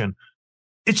fruition.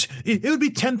 It would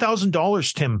be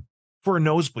 $10,000, Tim, for a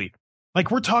nosebleed.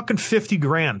 Like we're talking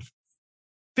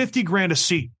 $50,000 a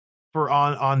seat for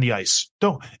on the ice.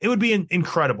 It would be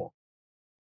incredible.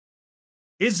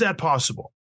 Is that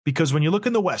possible? Because when you look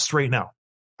in the West right now,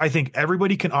 I think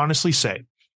everybody can honestly say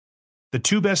the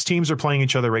 2 best teams are playing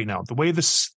each other right now. The way the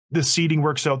seeding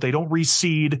works out, they don't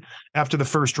reseed after the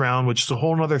first round, which is a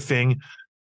whole other thing.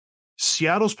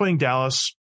 Seattle's playing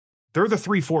Dallas. They're the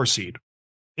 3-4 seed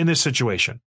in this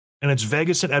situation. and it's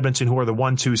Vegas and Edmonton who are the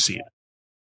 1-2 seed.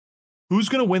 Who's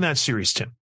going to win that series,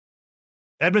 Tim?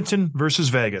 Edmonton versus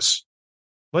Vegas.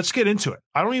 Let's get into it.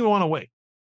 I don't even want to wait.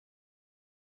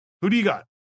 Who do you got?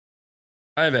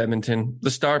 I have Edmonton. The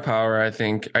star power, I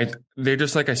think. They're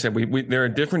just like I said. They're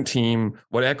a different team.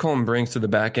 What Ekholm brings to the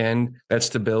back end, that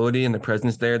stability and the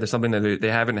presence there's something that they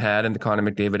haven't had in the Connor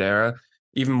McDavid era.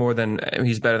 Even more than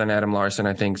he's better than Adam Larson,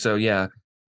 I think. So yeah,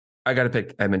 I got to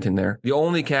pick Edmonton there. The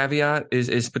only caveat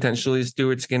is potentially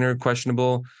Stuart Skinner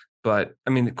questionable, but I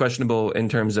mean questionable in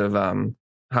terms of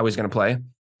how he's going to play.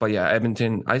 But yeah,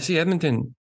 Edmonton. I see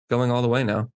Edmonton going all the way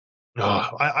now.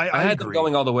 I had agree. them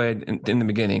going all the way in the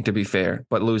beginning, to be fair,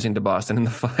 but losing to Boston in the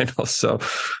finals. So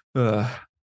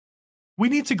we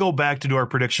need to go back to do our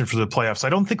prediction for the playoffs. I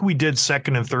don't think we did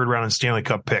second and third round in Stanley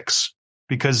Cup picks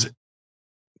because,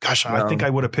 gosh, I think I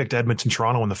would have picked Edmonton,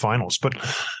 Toronto in the finals. But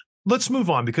let's move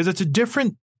on because it's a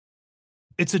different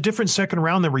second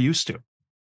round than we're used to.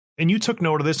 And you took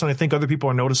note of this, and I think other people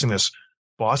are noticing this.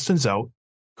 Boston's out,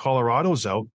 Colorado's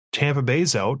out, Tampa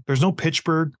Bay's out. There's no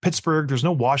Pittsburgh. There's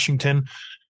no Washington.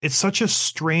 It's such a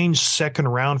strange second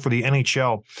round for the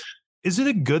NHL. Is it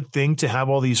a good thing to have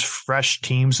all these fresh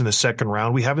teams in the second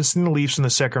round? We haven't seen the Leafs in the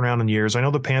second round in years. I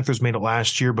know the Panthers made it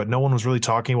last year, but no one was really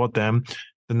talking about them.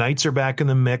 The Knights are back in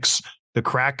the mix. The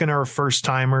Kraken are first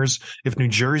timers. If New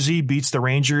Jersey beats the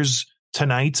Rangers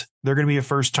tonight, they're going to be a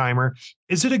first timer.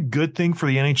 Is it a good thing for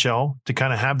the NHL to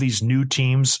kind of have these new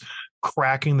teams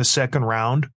cracking the second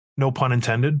round? No pun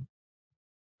intended.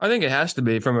 I think it has to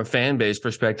be from a fan base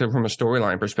perspective, from a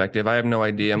storyline perspective. I have no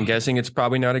idea. I'm guessing it's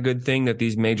probably not a good thing that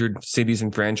these major cities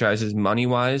and franchises, money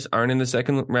wise, aren't in the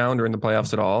second round or in the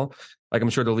playoffs at all. Like I'm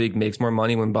sure the league makes more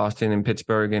money when Boston and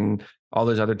Pittsburgh and all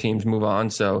those other teams move on.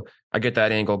 So I get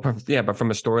that angle. But yeah, but from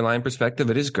a storyline perspective,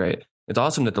 it is great. It's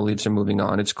awesome that the Leafs are moving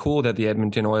on. It's cool that the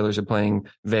Edmonton Oilers are playing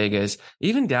Vegas.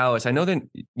 Even Dallas, I know that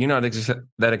you're not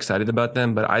that excited about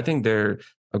them, but I think they're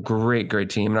a great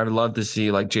team. And I'd love to see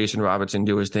like Jason Robertson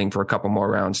do his thing for a couple more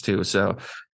rounds too. So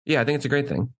yeah, I think it's a great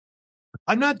thing.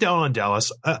 I'm not down on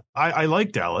Dallas. I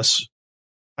like Dallas.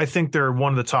 I think they're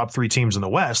one of the top three teams in the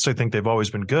West. I think they've always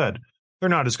been good. They're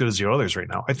not as good as the Oilers right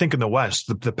now. I think in the West,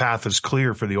 the path is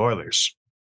clear for the Oilers.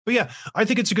 But yeah, I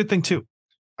think it's a good thing too.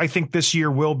 I think this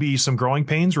year will be some growing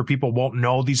pains where people won't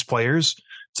know these players.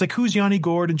 It's like, who's Yanni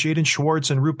Gourde and Jaden Schwartz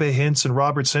and Rupe Hintz and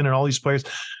Robertson and all these players?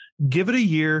 Give it a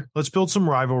year. Let's build some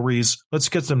rivalries. Let's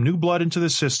get some new blood into the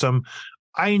system.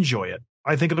 I enjoy it.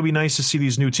 I think it'll be nice to see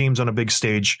these new teams on a big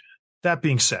stage. That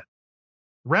being said,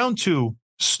 round 2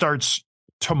 starts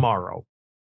tomorrow.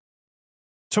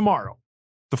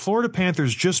 The Florida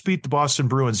Panthers just beat the Boston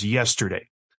Bruins yesterday.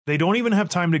 They don't even have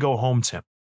time to go home, Tim.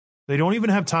 They don't even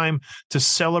have time to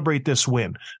celebrate this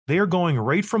win. They are going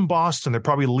right from Boston. They're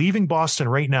probably leaving Boston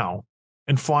right now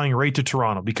and flying right to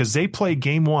Toronto because they play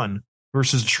game 1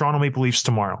 versus the Toronto Maple Leafs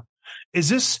tomorrow. Is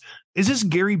this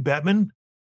Gary Bettman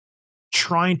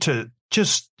trying to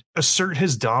just assert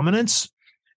his dominance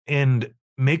and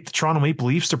make the Toronto Maple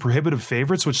Leafs the prohibitive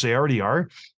favorites, which they already are?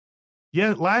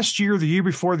 Yeah, last year, the year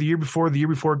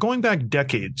before, going back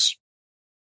decades,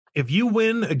 if you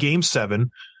win a game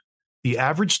 7, the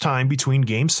average time between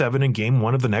game 7 and game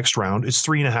 1 of the next round is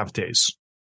 3.5 days.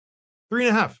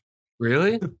 3.5.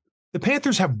 Really? The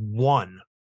Panthers have one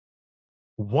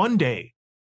day.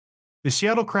 The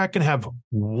Seattle Kraken have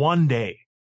 1 day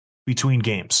between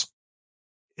games.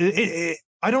 I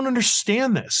don't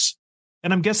understand this.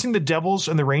 And I'm guessing the Devils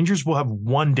and the Rangers will have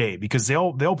 1 day because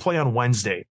they'll play on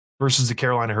Wednesday versus the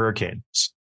Carolina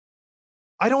Hurricanes.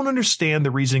 I don't understand the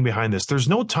reasoning behind this. There's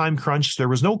no time crunch. There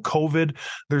was no COVID.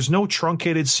 There's no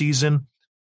truncated season.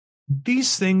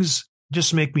 These things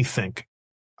just make me think.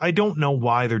 I don't know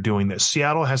why they're doing this.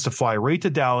 Seattle has to fly right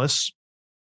to Dallas,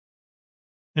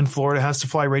 and Florida has to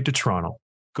fly right to Toronto,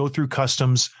 go through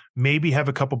customs, maybe have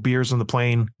a couple beers on the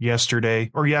plane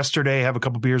yesterday, have a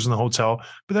couple beers in the hotel,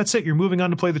 but that's it. You're moving on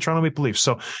to play the Toronto Maple Leafs.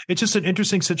 So it's just an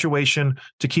interesting situation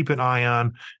to keep an eye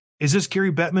on. Is this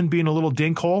Gary Bettman being a little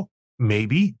dinkhole?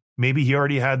 Maybe he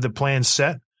already had the plan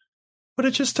set, but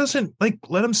it just doesn't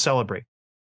let him celebrate.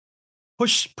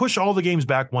 Push all the games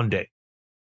back 1 day.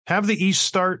 Have the East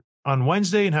start on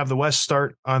Wednesday and have the West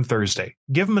start on Thursday.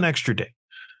 Give them an extra day.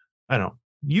 I don't know.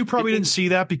 You probably didn't see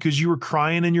that because you were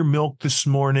crying in your milk this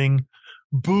morning.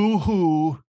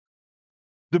 Boo-hoo.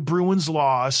 The Bruins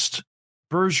lost.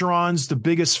 Bergeron's the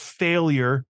biggest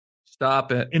failure.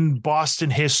 Stop it. In Boston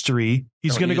history.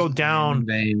 He's going to go down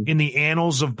in the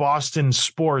annals of Boston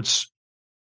sports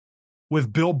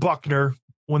with Bill Buckner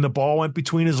when the ball went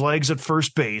between his legs at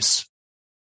first base.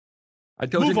 I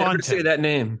told you never to say that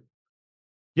name.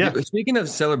 Yeah. Speaking of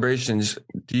celebrations,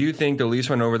 do you think the Leafs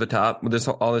went over the top with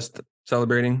all this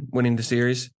celebrating, winning the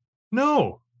series?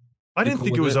 No, I didn't cool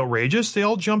think it with was it? outrageous. They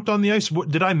all jumped on the ice.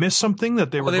 Did I miss something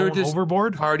that they were Well, they were going just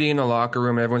overboard? partying in the locker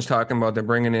room. Everyone's talking about they're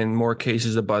bringing in more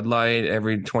cases of Bud Light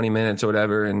every 20 minutes or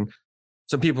whatever. And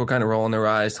some people are kind of rolling their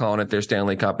eyes, calling it their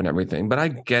Stanley Cup and everything. But I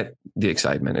get the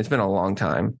excitement. It's been a long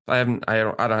time. I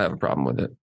don't have a problem with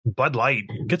it. Bud Light,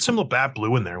 get some Labatt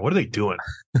Blue in there. What are they doing?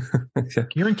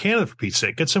 You're in Canada, for Pete's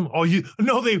sake. Get some. Oh,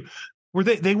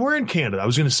 they were in Canada. I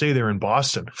was going to say they're in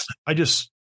Boston. I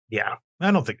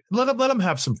don't think. Let them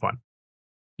have some fun.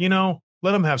 Let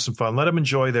them have some fun. Let them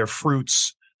enjoy their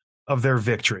fruits of their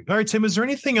victory. All right, Tim, is there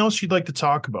anything else you'd like to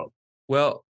talk about?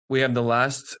 Well, we have the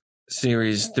last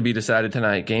series to be decided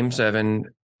tonight. Game 7,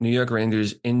 New York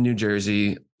Rangers in New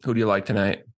Jersey. Who do you like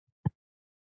tonight?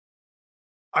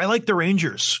 I like the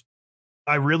Rangers.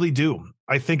 I really do.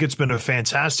 I think it's been a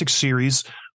fantastic series,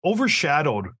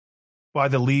 overshadowed by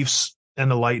the Leafs and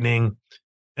the Lightning,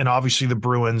 and obviously the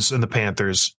Bruins and the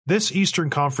Panthers. This Eastern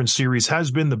Conference series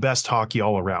has been the best hockey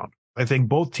all around. I think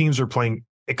both teams are playing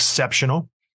exceptional.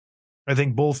 I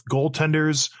think both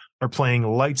goaltenders are playing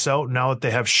lights out now that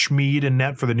they have Schmid in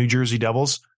net for the New Jersey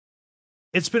Devils.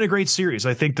 It's been a great series.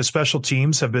 I think the special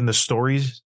teams have been the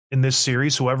stories in this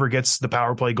series. Whoever gets the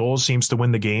power play goals seems to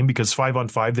win the game, because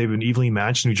 5-on-5, they've been evenly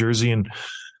matched. New Jersey and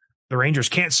the Rangers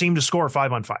can't seem to score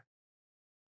 5-on-5.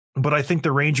 But I think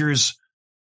the Rangers,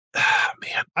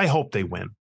 man, I hope they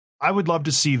win. I would love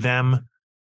to see them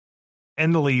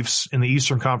and the Leafs in the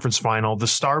Eastern Conference final. The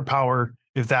star power,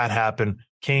 if that happened,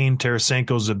 Kane,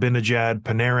 Tarasenko, Zibanejad,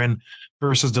 Panarin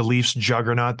versus the Leafs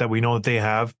juggernaut that we know that they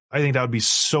have. I think that would be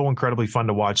so incredibly fun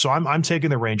to watch. So I'm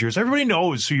taking the Rangers. Everybody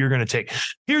knows who you're going to take.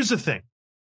 Here's the thing.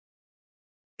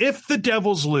 If the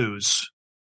Devils lose,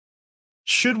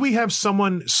 should we have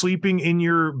someone sleeping in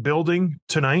your building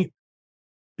tonight?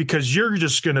 Because you're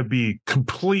just going to be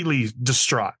completely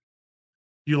distraught.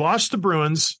 You lost the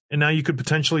Bruins, and now you could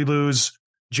potentially lose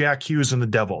Jack Hughes and the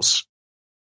Devils.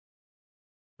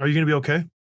 Are you going to be okay?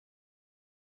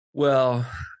 Well,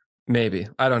 maybe.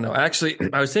 I don't know. Actually,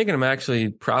 I was thinking I'm actually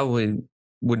probably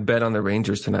would bet on the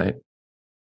Rangers tonight.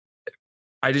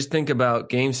 I just think about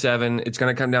Game 7. It's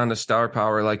going to come down to star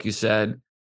power, like you said.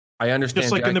 I understand.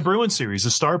 Just like in the Bruins series,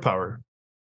 the star power.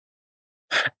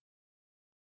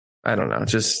 I don't know.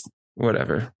 Just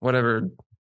whatever. Well,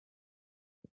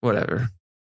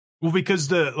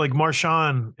 because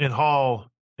Marchand and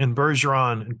Hall and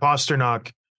Bergeron and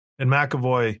Pasternak and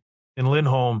McAvoy and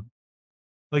Lindholm,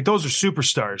 those are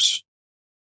superstars.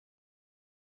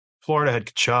 Florida had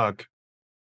Kachuk.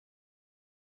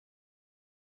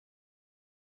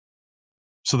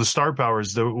 So the star power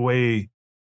is the way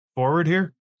forward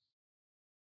here.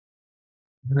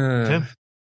 Tim?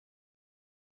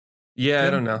 Yeah, Tim? I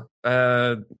don't know.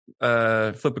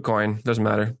 Flip a coin. Doesn't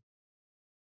matter.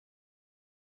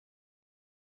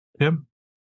 Tim?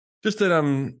 Just that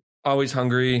I'm always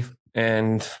hungry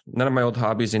and none of my old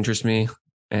hobbies interest me.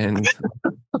 And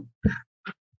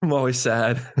I'm always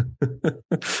sad.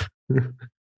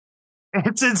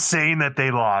 It's insane that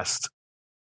they lost.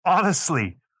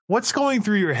 Honestly, what's going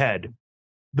through your head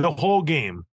the whole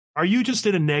game? Are you just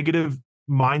in a negative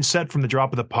mindset from the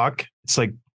drop of the puck? It's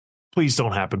like, please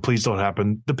don't happen. Please don't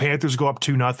happen. The Panthers go up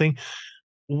 2-0.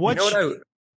 What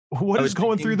is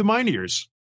going through the mind of yours?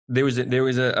 There was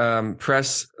a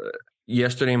press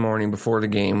yesterday morning before the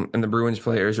game, and the Bruins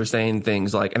players were saying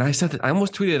things like, and I said that I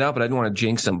almost tweeted it out, but I didn't want to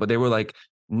jinx them, but they were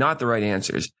not the right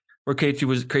answers. Where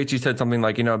Krejci said something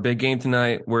like, a big game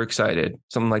tonight, we're excited,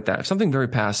 something like that, something very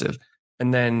passive.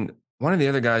 And then one of the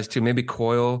other guys too, maybe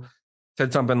Coyle,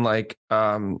 said something like, we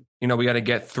got to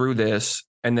get through this,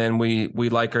 and then we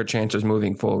like our chances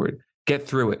moving forward. Get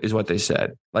through it is what they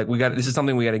said. This is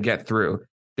something we got to get through.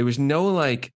 There was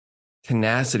no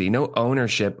tenacity, no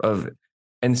ownership of.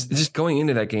 And just going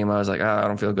into that game, I was like, I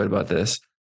don't feel good about this.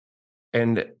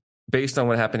 And based on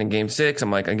what happened in Game 6,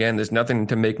 I'm like, again, there's nothing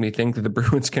to make me think that the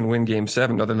Bruins can win Game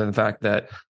 7 other than the fact that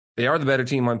they are the better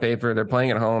team on paper. They're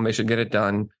playing at home. They should get it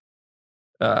done.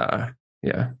 Yeah.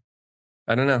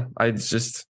 I don't know. I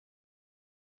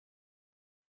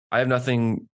have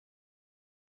nothing.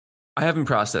 I haven't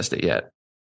processed it yet.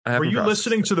 Were you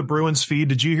listening to the Bruins feed?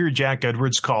 Did you hear Jack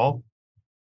Edwards' call?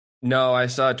 No, I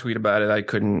saw a tweet about it. I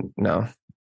couldn't. No.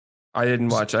 I didn't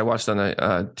watch. I watched on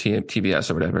the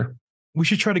TBS or whatever. We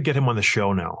should try to get him on the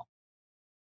show now.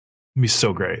 It'd be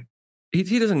so great.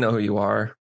 He doesn't know who you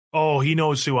are. Oh, he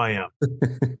knows who I am.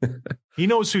 He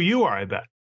knows who you are, I bet.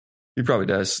 He probably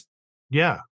does.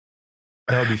 Yeah.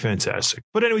 That would be fantastic.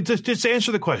 But anyway, just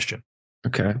answer the question.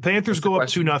 Okay. Panthers go up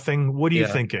 2-0. What are you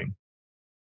thinking?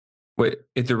 Wait,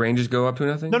 if the Rangers go up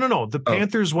 2-0? No. The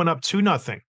Panthers went up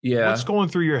 2-0. Yeah. What's going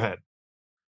through your head?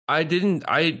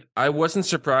 I wasn't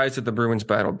surprised that the Bruins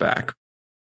battled back.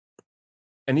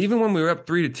 And even when we were up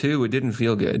 3-2, it didn't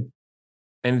feel good.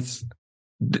 And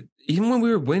even when we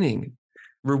were winning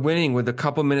with a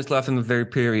couple minutes left in the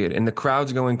third period and the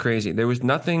crowd's going crazy. There was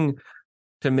nothing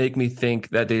to make me think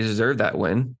that they deserved that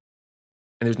win.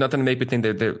 And there's nothing to make me think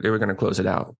that they were going to close it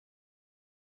out.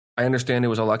 I understand it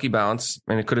was a lucky bounce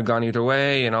and it could have gone either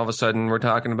way. And all of a sudden we're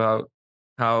talking about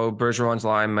how Bergeron's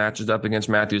line matches up against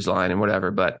Matthews' line and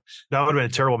whatever. But that would have been a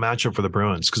terrible matchup for the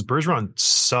Bruins because Bergeron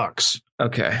sucks.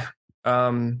 Okay.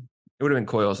 It would have been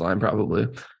Coyle's line probably.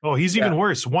 Oh, he's even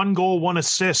worse. 1 goal, 1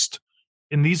 assist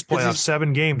in these playoffs,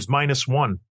 7 games,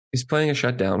 -1. He's playing a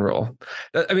shutdown role.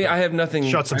 I mean, I have nothing.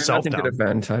 Shuts himself down. To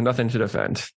defend. I have nothing to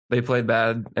defend. They played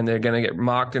bad, and they're going to get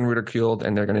mocked and ridiculed,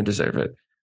 and they're going to deserve it.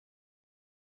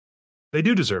 They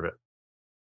do deserve it.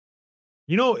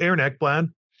 You know, Aaron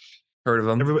Ekblad. Heard of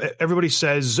him? Everybody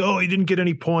says, "Oh, he didn't get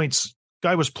any points."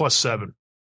 Guy was +7.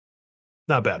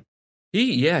 Not bad.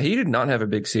 He did not have a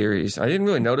big series. I didn't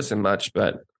really notice him much,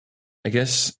 but I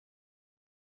guess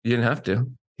you didn't have to.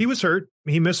 He was hurt.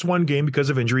 He missed 1 game because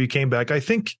of injury. He came back. I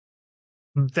think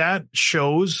that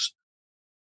shows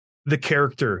the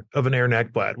character of an Aaron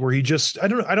Ekblad, where he just, I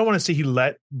don't want to say he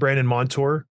let Brandon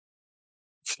Montour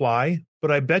fly,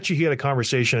 but I bet you he had a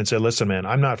conversation and said, "Listen, man,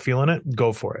 I'm not feeling it.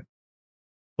 Go for it.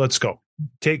 Let's go.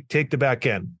 Take the back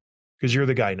end because you're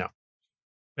the guy now.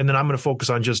 And then I'm going to focus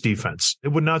on just defense." It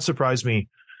would not surprise me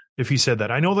if he said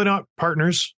that. I know they're not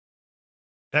partners.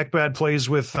 Ekblad plays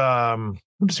with,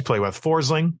 who does he play with?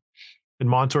 Forsling, and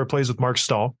Montour plays with Mark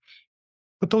Stahl.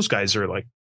 But those guys are like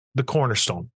the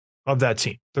cornerstone of that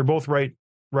team. They're both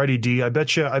righty D. I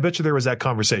bet you there was that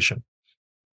conversation.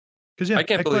 Because I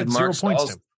can't believe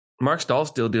Mark Stahl's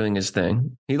still doing his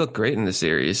thing. He looked great in the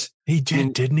series. He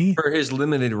did, didn't he? For his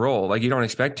limited role. Like, you don't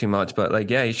expect too much, but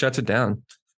he shuts it down.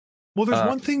 Well, there's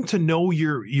one thing to know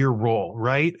your role,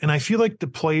 right? And I feel like the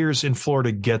players in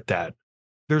Florida get that.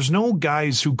 There's no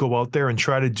guys who go out there and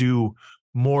try to do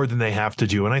more than they have to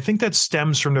do. And I think that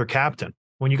stems from their captain.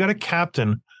 When you got a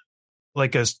captain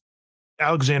like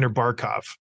Alexander Barkov,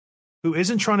 who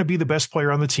isn't trying to be the best player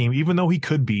on the team, even though he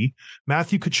could be,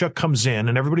 Matthew Tkachuk comes in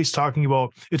and everybody's talking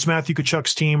about, it's Matthew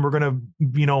Tkachuk's team. We're going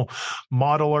to,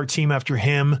 model our team after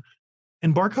him.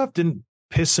 And Barkov didn't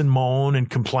piss and moan and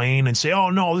complain and say, "Oh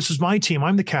no, this is my team.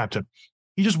 I'm the captain."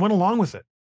 He just went along with it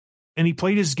and he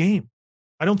played his game.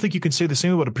 I don't think you can say the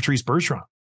same about a Patrice Bergeron.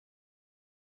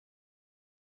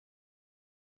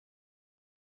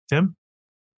 Tim?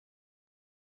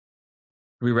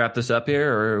 Can we wrap this up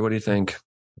here, or what do you think?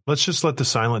 Let's just let the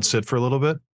silence sit for a little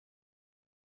bit.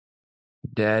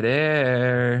 Dead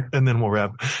air. And then we'll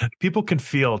wrap. People can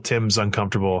feel Tim's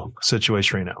uncomfortable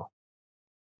situation right now.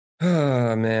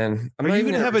 Oh, man. Are you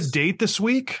going to have a date this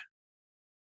week?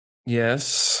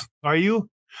 Yes. Are you?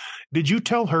 Did you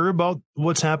tell her about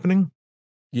what's happening?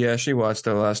 Yeah, she watched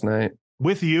it last night.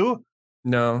 With you?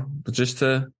 No, but just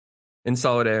in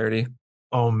solidarity.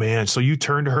 Oh, man. So you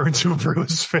turned her into a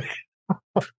Bruins fan.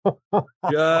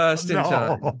 Just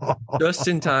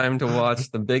in time to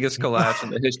watch the biggest collapse in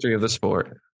the history of the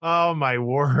sport. Oh, my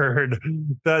word.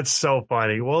 That's so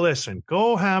funny. Well, listen,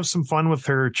 go have some fun with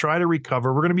her. Try to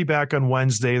recover. We're going to be back on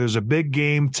Wednesday. There's a big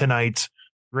game tonight.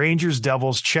 Rangers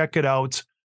Devils. Check it out.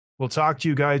 We'll talk to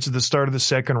you guys at the start of the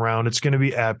second round. It's going to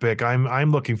be epic.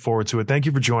 I'm looking forward to it. Thank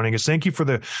you for joining us. Thank you for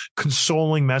the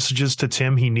consoling messages to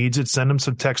Tim. He needs it. Send him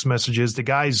some text messages. The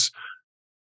guy's,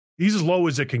 he's as low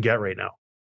as it can get right now.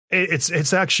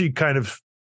 It's actually kind of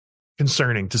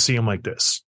concerning to see him like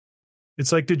this.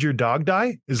 It's like, did your dog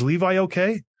die? Is Levi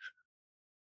okay?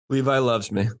 Levi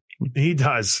loves me. He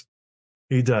does.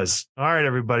 He does. All right,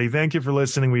 everybody. Thank you for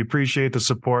listening. We appreciate the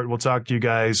support. We'll talk to you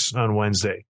guys on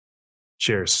Wednesday.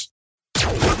 Cheers.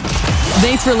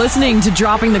 Thanks for listening to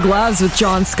Dropping the Gloves with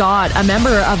John Scott, a member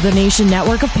of the Nation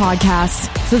Network of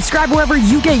Podcasts. Subscribe wherever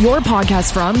you get your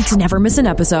podcasts from to never miss an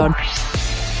episode.